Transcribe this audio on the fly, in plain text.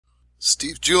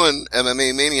Steve Jewin,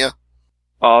 MMA Mania.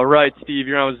 All right, Steve,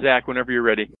 you're on with Zach whenever you're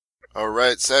ready. All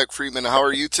right, Zach Freeman, how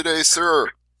are you today, sir?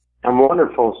 I'm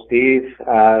wonderful, Steve.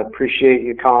 Appreciate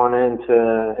you calling in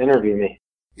to interview me.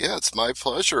 Yeah, it's my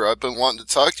pleasure. I've been wanting to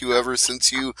talk to you ever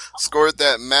since you scored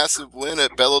that massive win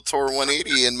at Bellator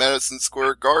 180 in Madison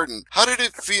Square Garden. How did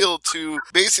it feel to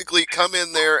basically come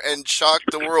in there and shock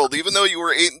the world? Even though you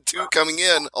were 8-2 coming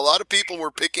in, a lot of people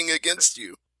were picking against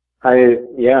you.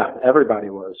 Yeah, everybody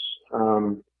was.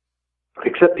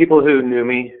 Except people who knew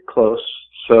me close.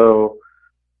 So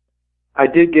I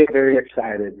did get very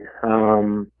excited.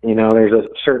 There's a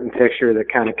certain picture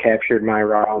that kind of captured my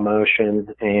raw emotion,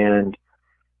 and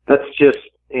that's just,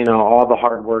 all the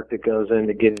hard work that goes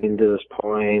into getting to this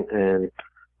point, and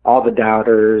all the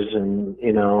doubters, and,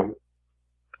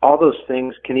 all those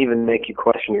things can even make you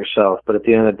question yourself. But at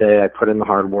the end of the day, I put in the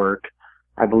hard work.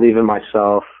 I believe in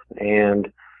myself, and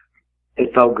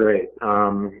it felt great.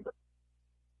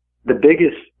 The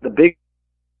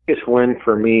biggest win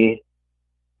for me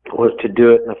was to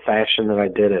do it in the fashion that I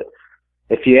did it.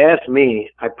 If you ask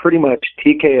me, I pretty much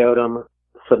TKO'd him,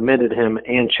 submitted him,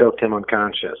 and choked him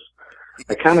unconscious.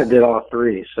 I kind of did all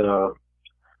three. So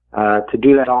to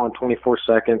do that all in 24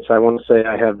 seconds, I want to say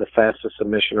I have the fastest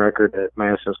submission record at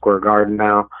Madison Square Garden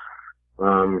now.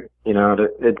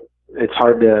 It's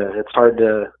hard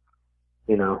to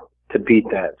beat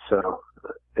that. So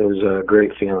it was a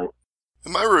great feeling.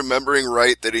 Am I remembering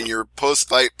right that in your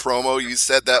post-fight promo you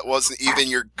said that wasn't even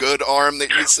your good arm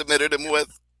that you submitted him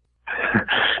with?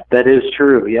 That is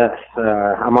true, yes.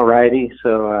 I'm a righty,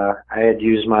 so I had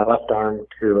used my left arm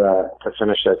to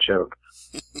finish that choke.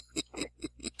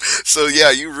 So, yeah,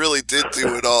 you really did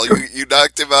do it all. You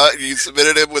knocked him out and you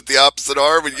submitted him with the opposite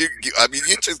arm, and you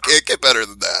just can't get better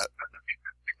than that.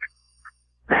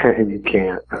 You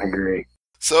can't. I agree.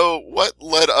 So what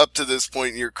led up to this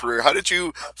point in your career? How did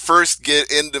you first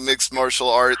get into mixed martial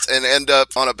arts and end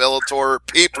up on a Bellator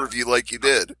pay-per-view like you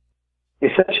did?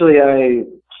 Essentially, I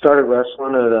started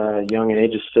wrestling at a young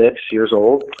age of 6 years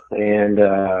old, and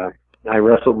I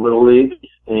wrestled Little League,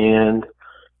 and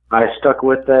I stuck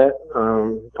with that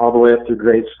all the way up through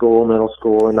grade school, middle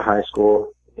school, into high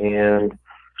school. And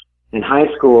in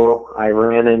high school, I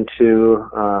ran into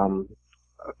a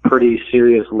pretty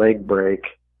serious leg break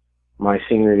my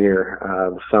senior year,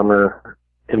 the summer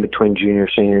in between junior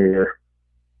and senior year.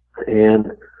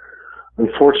 And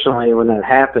unfortunately, when that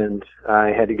happened,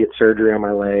 I had to get surgery on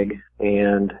my leg,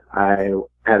 and I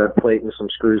had a plate and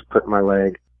some screws put in my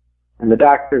leg. And the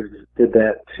doctors did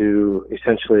that to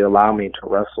essentially allow me to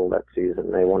wrestle that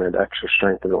season. They wanted extra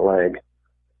strength in the leg.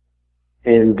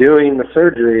 In doing the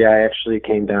surgery, I actually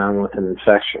came down with an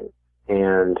infection.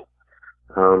 And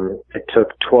it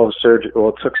took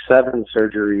 7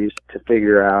 surgeries to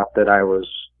figure out that I was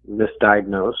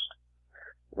misdiagnosed.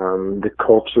 The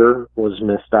culture was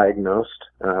misdiagnosed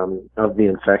of the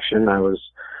infection. I was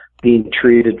being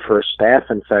treated for a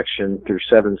staph infection through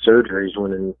 7 surgeries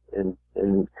when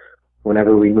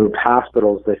whenever we moved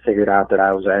hospitals, they figured out that I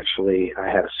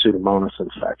had a Pseudomonas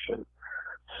infection.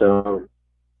 So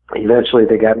eventually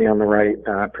they got me on the right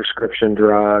prescription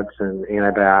drugs and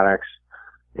antibiotics.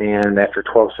 And after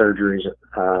 12 surgeries,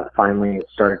 finally it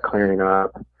started clearing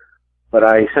up. But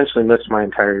I essentially missed my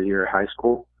entire year of high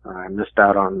school. I missed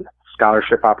out on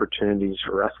scholarship opportunities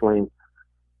for wrestling,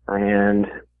 and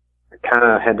I kind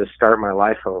of had to start my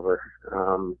life over.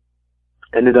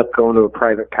 Ended up going to a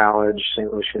private college,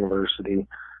 St. Louis University.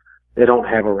 They don't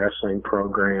have a wrestling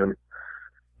program.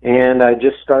 And I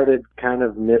just started kind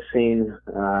of missing,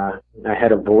 I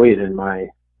had a void in my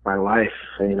life,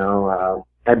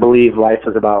 I believe life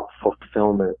is about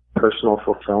fulfillment, personal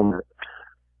fulfillment.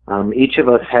 Each of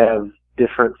us have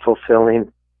different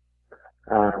fulfilling,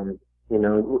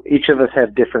 each of us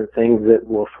have different things that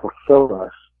will fulfill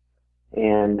us.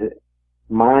 And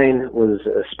mine was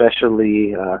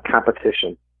especially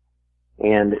competition.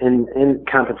 And in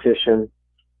competition,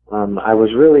 I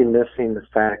was really missing the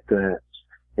fact that,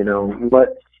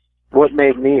 what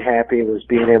made me happy was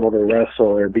being able to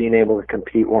wrestle or being able to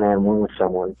compete one-on-one with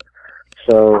someone.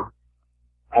 So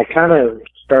I kind of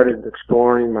started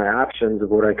exploring my options of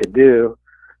what I could do,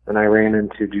 and I ran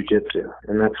into jiu-jitsu.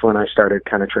 And that's when I started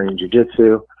kind of training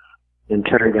jiu-jitsu. In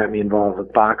turn, got me involved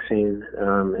with boxing.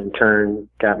 In turn,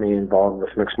 got me involved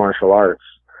with mixed martial arts.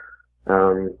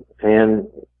 And,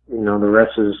 the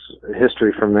rest is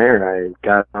history from there. I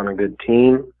got on a good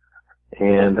team,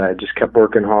 and I just kept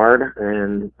working hard,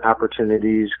 and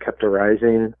opportunities kept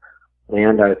arising.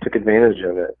 And I took advantage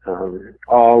of it,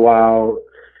 all while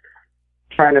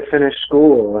trying to finish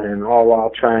school and all while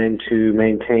trying to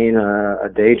maintain a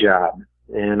day job.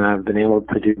 And I've been able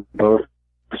to do both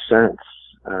since.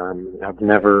 I've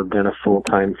never been a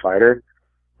full-time fighter.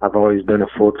 I've always been a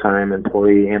full-time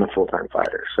employee and a full-time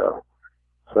fighter. So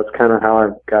that's kind of how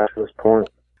I've got to this point.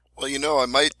 Well, I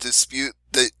might dispute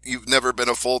that you've never been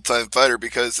a full-time fighter,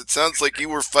 because it sounds like you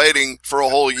were fighting for a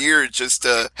whole year just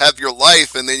to have your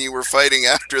life, and then you were fighting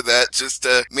after that just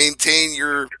to maintain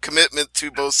your commitment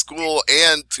to both school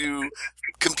and to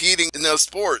competing in those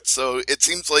sports. So it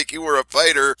seems like you were a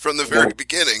fighter from the very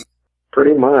beginning.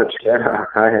 Pretty much, yeah.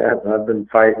 I've been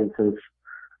fighting since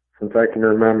I can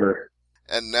remember.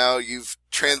 And now you've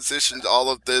transitioned all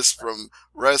of this from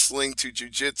wrestling to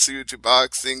jiu-jitsu to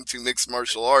boxing to mixed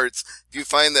martial arts. Do you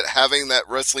find that having that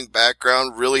wrestling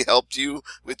background really helped you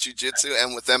with jiu-jitsu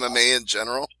and with MMA in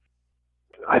general?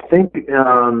 I think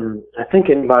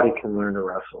anybody can learn to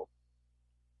wrestle.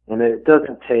 And it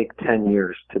doesn't take 10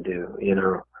 years to do,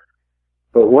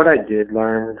 But what I did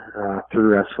learn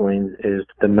through wrestling is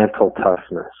the mental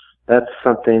toughness. That's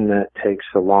something that takes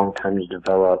a long time to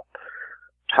develop.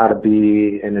 How to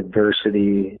be in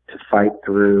adversity, to fight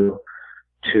through,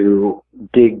 to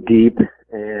dig deep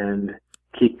and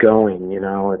keep going.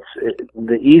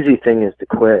 The easy thing is to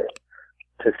quit,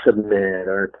 to submit,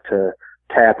 or to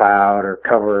tap out or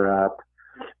cover up.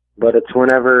 But it's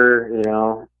whenever,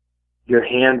 your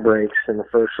hand breaks in the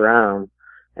first round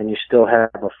and you still have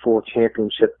a full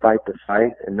championship fight to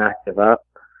fight and not give up.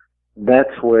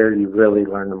 That's where you really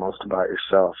learn the most about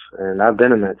yourself. And I've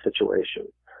been in that situation.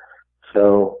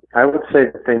 So I would say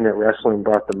the thing that wrestling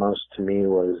brought the most to me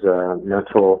was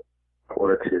mental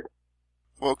fortitude.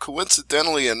 Well,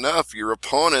 coincidentally enough, your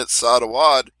opponent, Saad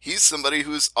Awad, he's somebody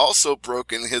who's also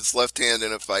broken his left hand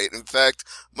in a fight. In fact,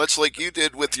 much like you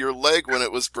did with your leg when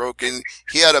it was broken,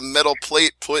 he had a metal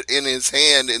plate put in his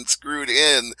hand and screwed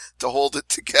in to hold it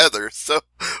together. So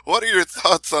what are your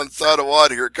thoughts on Saad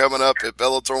Awad here coming up at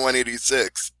Bellator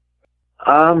 186?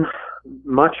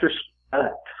 Much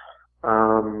respect.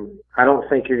 I don't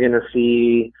think you're going to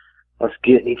see us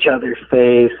get in each other's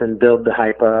face and build the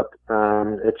hype up.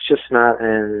 It's just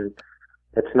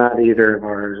it's not either of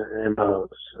our MOs.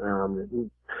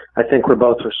 I think we're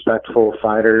both respectful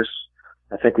fighters.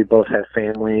 I think we both have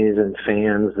families and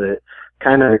fans that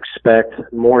kind of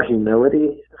expect more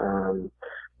humility, than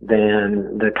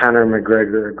the Conor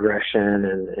McGregor aggression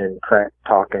and crack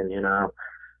talking,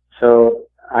 So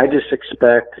I just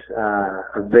expect,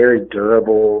 a very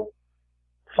durable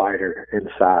fighter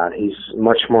inside. He's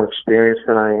much more experienced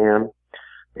than I am,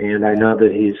 and I know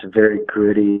that he's very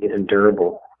gritty and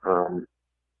durable.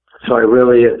 So I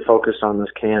really focused on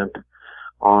this camp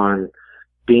on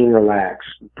being relaxed,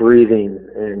 breathing,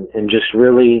 and just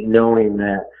really knowing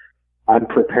that I'm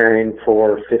preparing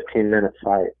for a 15-minute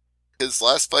fight. His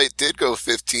last fight did go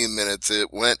 15 minutes.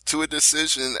 It went to a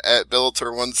decision at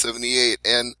Bellator 178,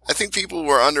 and I think people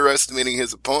were underestimating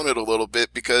his opponent a little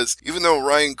bit, because even though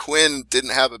Ryan Quinn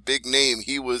didn't have a big name,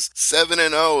 he was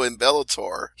 7-0 in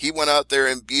Bellator. He went out there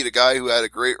and beat a guy who had a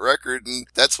great record, and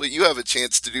that's what you have a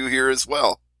chance to do here as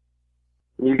well.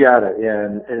 You got it, yeah.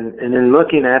 And in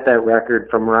looking at that record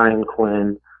from Ryan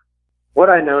Quinn, what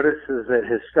I noticed is that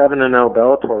his 7-0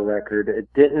 Bellator record, it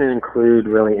didn't include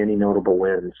really any notable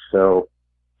wins. So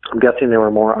I'm guessing there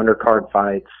were more undercard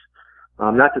fights.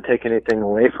 Not to take anything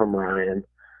away from Ryan,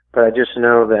 but I just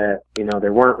know that,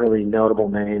 there weren't really notable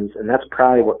names, and that's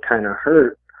probably what kind of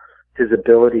hurt his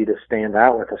ability to stand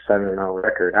out with a 7-0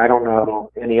 record. I don't know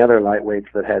any other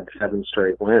lightweights that had 7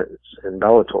 straight wins in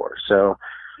Bellator. So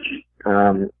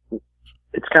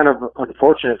it's kind of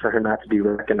unfortunate for him not to be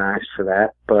recognized for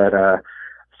that, but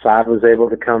Saad was able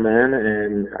to come in,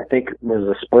 and I think it was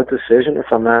a split decision,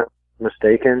 if I'm not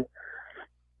mistaken.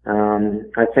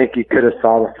 I think you could have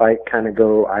saw the fight kind of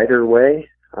go either way,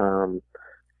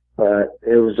 but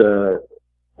it was a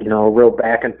real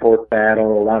back and forth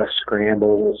battle, a lot of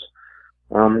scrambles,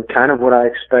 kind of what I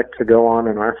expect to go on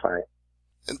in our fight.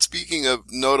 And speaking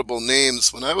of notable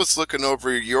names, when I was looking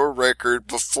over your record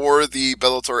before the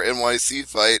Bellator NYC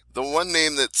fight, the one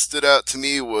name that stood out to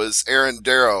me was Aaron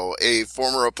Darrow, a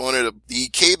former opponent of the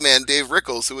caveman Dave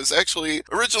Rickles, who was actually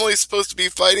originally supposed to be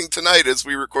fighting tonight as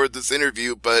we record this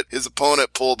interview, but his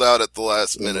opponent pulled out at the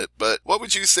last minute. But what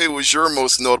would you say was your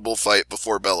most notable fight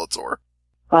before Bellator?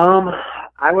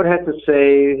 I would have to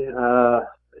say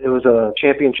it was a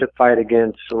championship fight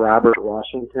against Robert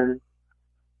Washington.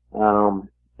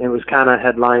 It was kind of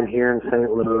headlined here in St.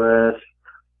 Louis.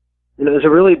 And it was a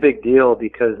really big deal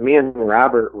because me and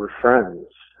Robert were friends,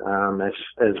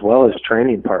 as well as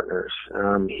training partners.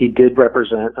 He did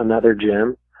represent another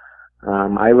gym.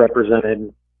 I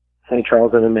represented St.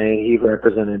 Charles MMA. He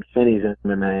represented Finney's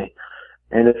MMA.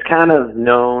 And it's kind of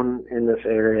known in this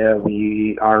area.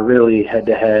 We are really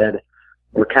head-to-head.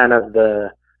 We're kind of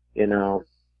the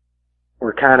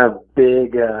we're kind of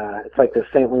big. It's like the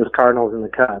St. Louis Cardinals and the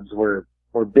Cubs. We're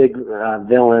big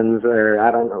villains, or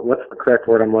I don't know what's the correct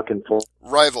word I'm looking for.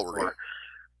 Rivalry.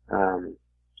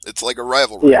 It's like a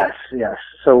rivalry. Yes.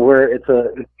 So it's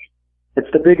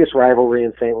the biggest rivalry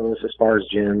in St. Louis as far as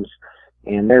gyms,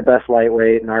 and their best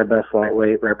lightweight and our best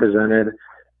lightweight represented.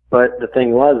 But the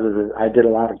thing is I did a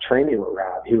lot of training with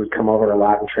Rob. He would come over a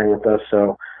lot and train with us.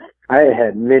 So I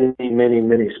had many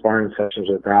sparring sessions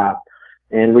with Rob,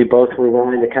 and we both were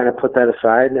willing to kind of put that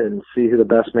aside and see who the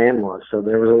best man was. So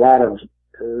there was a lot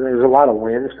of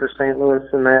wins for St. Louis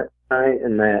in that night,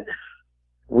 and that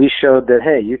we showed that,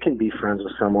 hey, you can be friends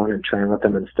with someone and train with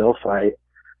them and still fight.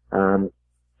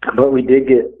 But we did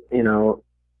get,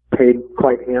 paid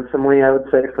quite handsomely, I would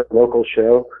say, for a local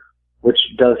show, which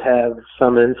does have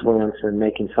some influence in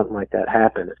making something like that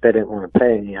happen. If they didn't want to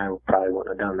pay me, I probably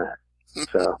wouldn't have done that.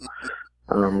 So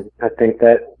I think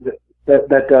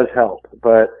that does help.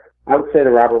 But I would say the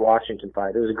Robert Washington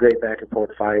fight, it was a great back and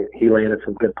forth fight. He landed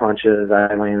some good punches.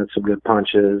 I landed some good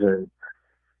punches.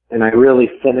 And I really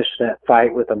finished that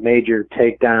fight with a major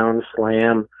takedown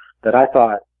slam that I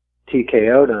thought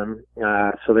TKO'd him.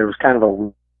 So there was kind of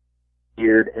a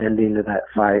weird ending to that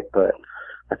fight, but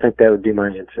I think that would be my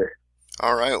answer.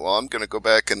 All right, well, I'm going to go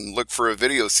back and look for a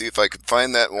video, see if I can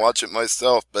find that and watch it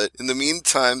myself. But in the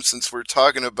meantime, since we're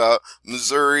talking about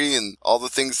Missouri and all the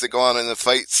things that go on in the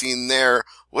fight scene there,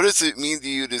 what does it mean to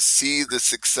you to see the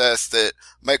success that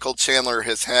Michael Chandler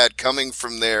has had coming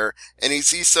from there? And is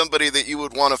he somebody that you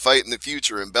would want to fight in the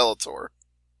future in Bellator?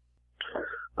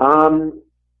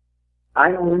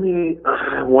 I only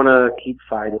want to keep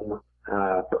fighting.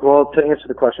 Well, to answer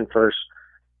the question first,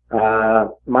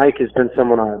 Mike has been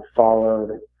someone I've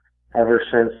followed ever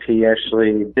since he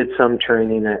actually did some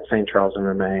training at St. Charles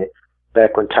MMA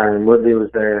back when Tyron Woodley was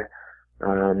there.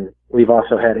 We've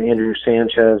also had Andrew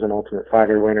Sanchez, an Ultimate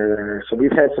Fighter winner there. So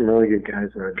we've had some really good guys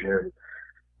in our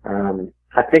gym.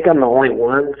 I think I'm the only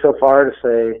one so far to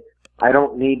say I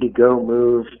don't need to go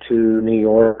move to New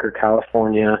York or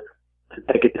California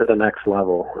to take it to the next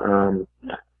level.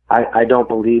 I don't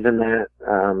believe in that.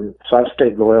 So I've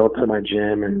stayed loyal to my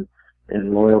gym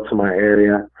and loyal to my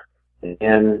area,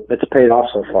 and it's paid off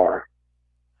so far.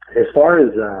 As far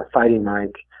as fighting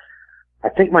Mike, I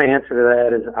think my answer to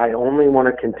that is I only want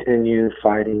to continue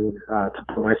fighting to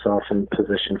put myself in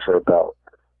position for a belt.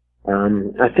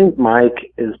 I think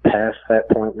Mike is past that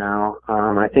point now.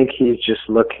 I think he's just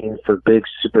looking for big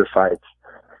super fights,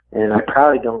 and I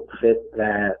probably don't fit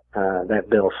that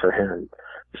bill for him.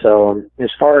 So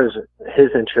as far as his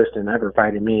interest in ever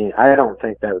fighting me, I don't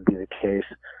think that would be the case.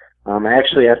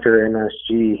 Actually, after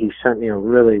MSG, he sent me a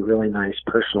really, really nice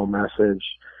personal message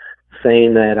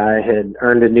saying that I had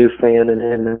earned a new fan in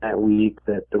him that week,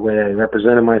 that the way I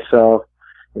represented myself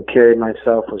and carried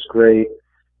myself was great,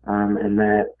 and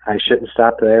that I shouldn't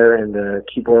stop there and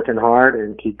keep working hard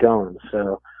and keep going.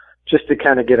 So just to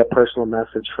kind of get a personal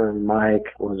message from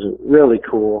Mike was really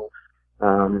cool.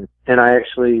 And I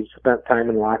actually spent time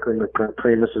in the locker room with Brent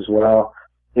Primus as well.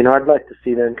 I'd like to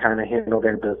see them kind of handle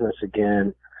their business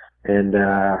again and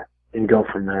go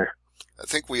from there. I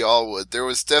think we all would. There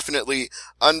was definitely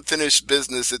unfinished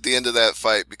business at the end of that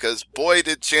fight because boy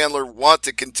did Chandler want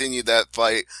to continue that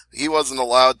fight. He wasn't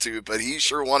allowed to, but he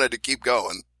sure wanted to keep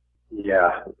going.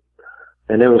 Yeah.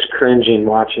 And it was cringing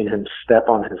watching him step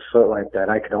on his foot like that.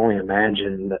 I could only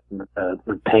imagine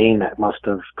the pain that must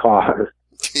have caused.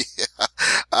 Yeah,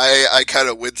 I kind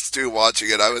of winced too watching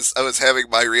it. I was having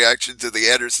my reaction to the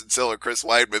Anderson Silva Chris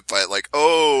Weidman fight, like,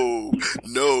 oh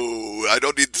no, I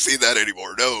don't need to see that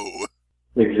anymore. No.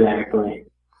 Exactly.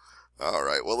 All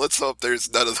right. Well, let's hope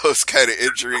there's none of those kind of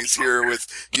injuries here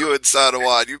with you and Saad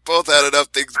Awad. You've both had enough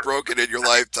things broken in your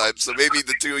lifetime, so maybe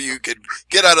the two of you can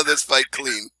get out of this fight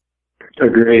clean.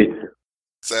 Agreed.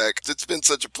 Zach, it's been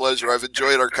such a pleasure. I've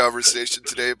enjoyed our conversation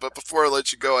today, but before I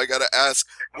let you go, I got to ask,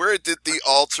 where did the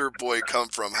Altar Boy come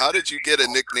from? How did you get a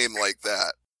nickname like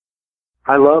that?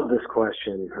 I love this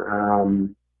question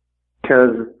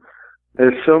because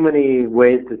there's so many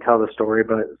ways to tell the story,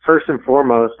 but first and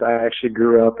foremost, I actually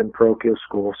grew up in parochial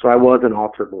school, so I was an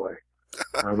altar boy.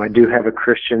 I do have a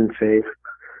Christian faith,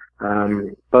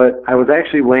 but I was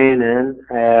actually weighing in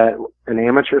at an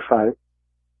amateur fight,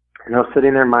 and I was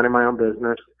sitting there minding my own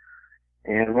business,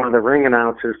 and one of the ring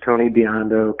announcers, Tony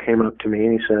Biondo, came up to me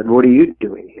and he said, "What are you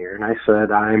doing here?" And I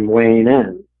said, "I'm weighing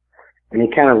in." And he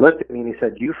kind of looked at me and he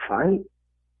said, "You fight?"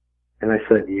 And I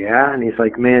said, "Yeah." And he's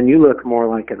like, "Man, you look more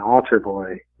like an altar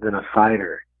boy than a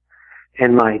fighter."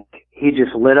 And like, he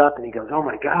just lit up and he goes, "Oh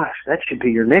my gosh, that should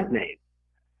be your nickname."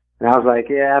 And I was like,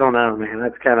 "Yeah, I don't know, man.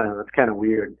 That's kind of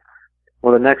weird."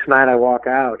 Well, the next night I walk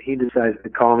out, he decides to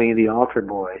call me the altar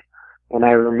boy. And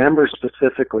I remember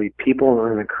specifically people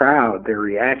in the crowd, their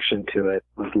reaction to it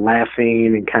was laughing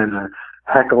and kind of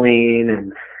heckling,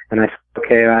 and I said,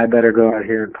 okay, I better go out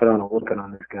here and put on a whooping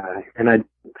on this guy.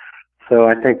 So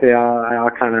I think I all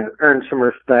kind of earned some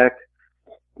respect.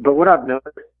 But what I've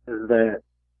noticed is that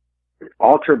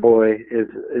Altar Boy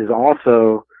is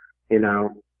also, you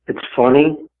know, it's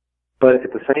funny, but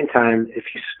at the same time, if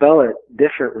you spell it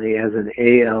differently as an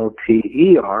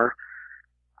Alter,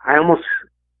 I almost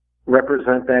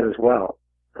represent that as well,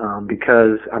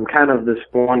 because I'm kind of this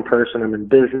one person. I'm in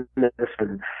business,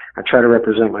 and I try to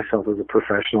represent myself as a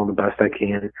professional the best I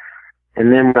can.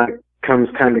 And then when it comes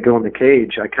time to go in the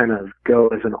cage, I kind of go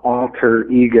as an alter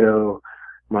ego,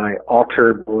 my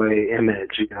Altar Boy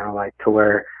image, you know, like to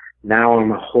where now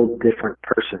I'm a whole different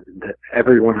person that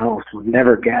everyone else would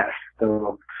never guess.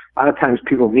 So a lot of times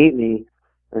people meet me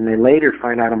and they later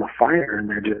find out I'm a fighter, and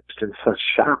they're just in such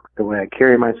shock the way I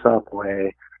carry myself, the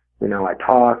way, you know, I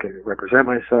talk and represent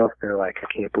myself. They're like, I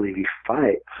can't believe you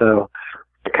fight. So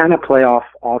I kind of play off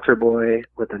Altar Boy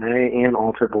with an A and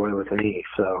Altar Boy with an E.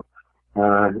 So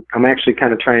I'm actually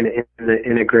kind of trying to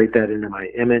integrate that into my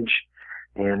image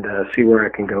and see where I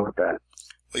can go with that.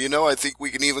 Well, you know, I think we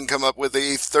can even come up with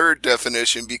a third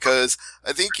definition, because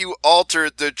I think you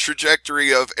altered the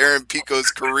trajectory of Aaron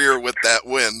Pico's career with that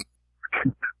win.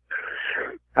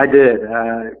 I did.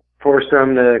 Forced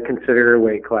him to consider a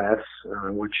weight class,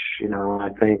 which, you know, I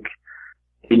think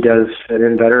he does fit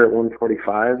in better at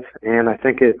 145, and I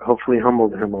think it hopefully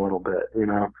humbled him a little bit. You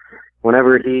know,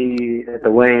 whenever at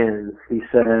the weigh-ins, he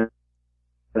said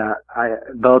that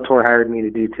Bellator hired me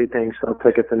to do two things: sell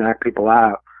tickets and knock people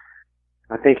out.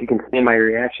 I think you can see my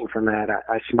reaction from that.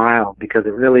 I smiled because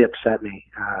it really upset me,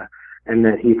 and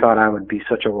that he thought I would be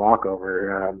such a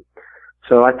walkover.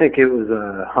 So I think it was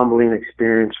a humbling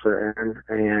experience for Aaron,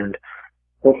 and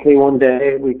hopefully one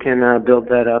day we can build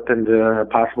that up into a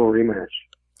possible rematch.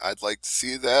 I'd like to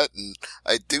see that, and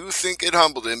I do think it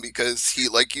humbled him, because he,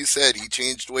 like you said, he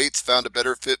changed weights, found a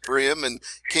better fit for him, and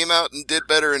came out and did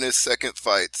better in his second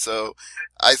fight. So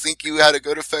I think you had a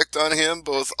good effect on him,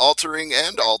 both altering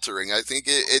and altering. I think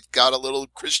it got a little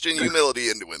Christian humility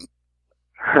into him.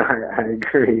 I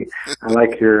agree. I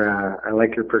like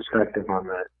your perspective on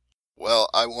that. Well,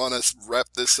 I want to wrap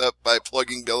this up by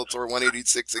plugging Bellator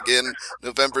 186 again,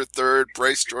 November 3rd,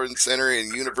 Bryce Jordan Center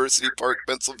in University Park,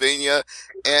 Pennsylvania.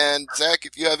 And Zach,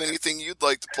 if you have anything you'd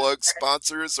like to plug,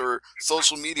 sponsors or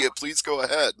social media, please go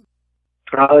ahead.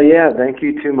 Yeah, thank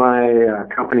you to my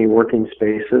company, Working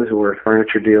Spaces. We're a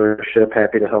furniture dealership.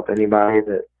 Happy to help anybody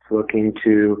that's looking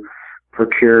to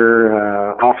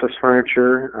procure office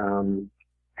furniture.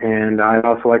 And I'd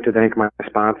also like to thank my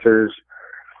sponsors,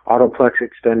 Autoplex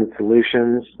Extended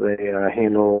Solutions. They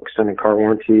handle extended car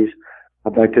warranties.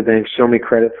 I'd like to thank Show Me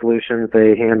Credit Solutions.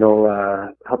 They handle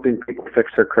helping people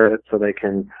fix their credit so they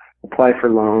can apply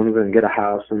for loans and get a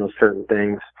house and those certain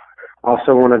things.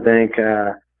 Also want to thank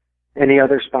any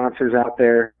other sponsors out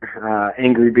there,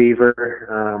 Angry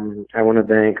Beaver. I want to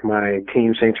thank my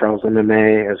team, St. Charles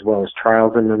MMA, as well as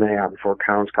Trials MMA out in Fort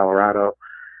Collins, Colorado.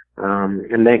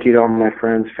 And thank you to all my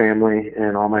friends, family,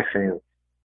 and all my fans.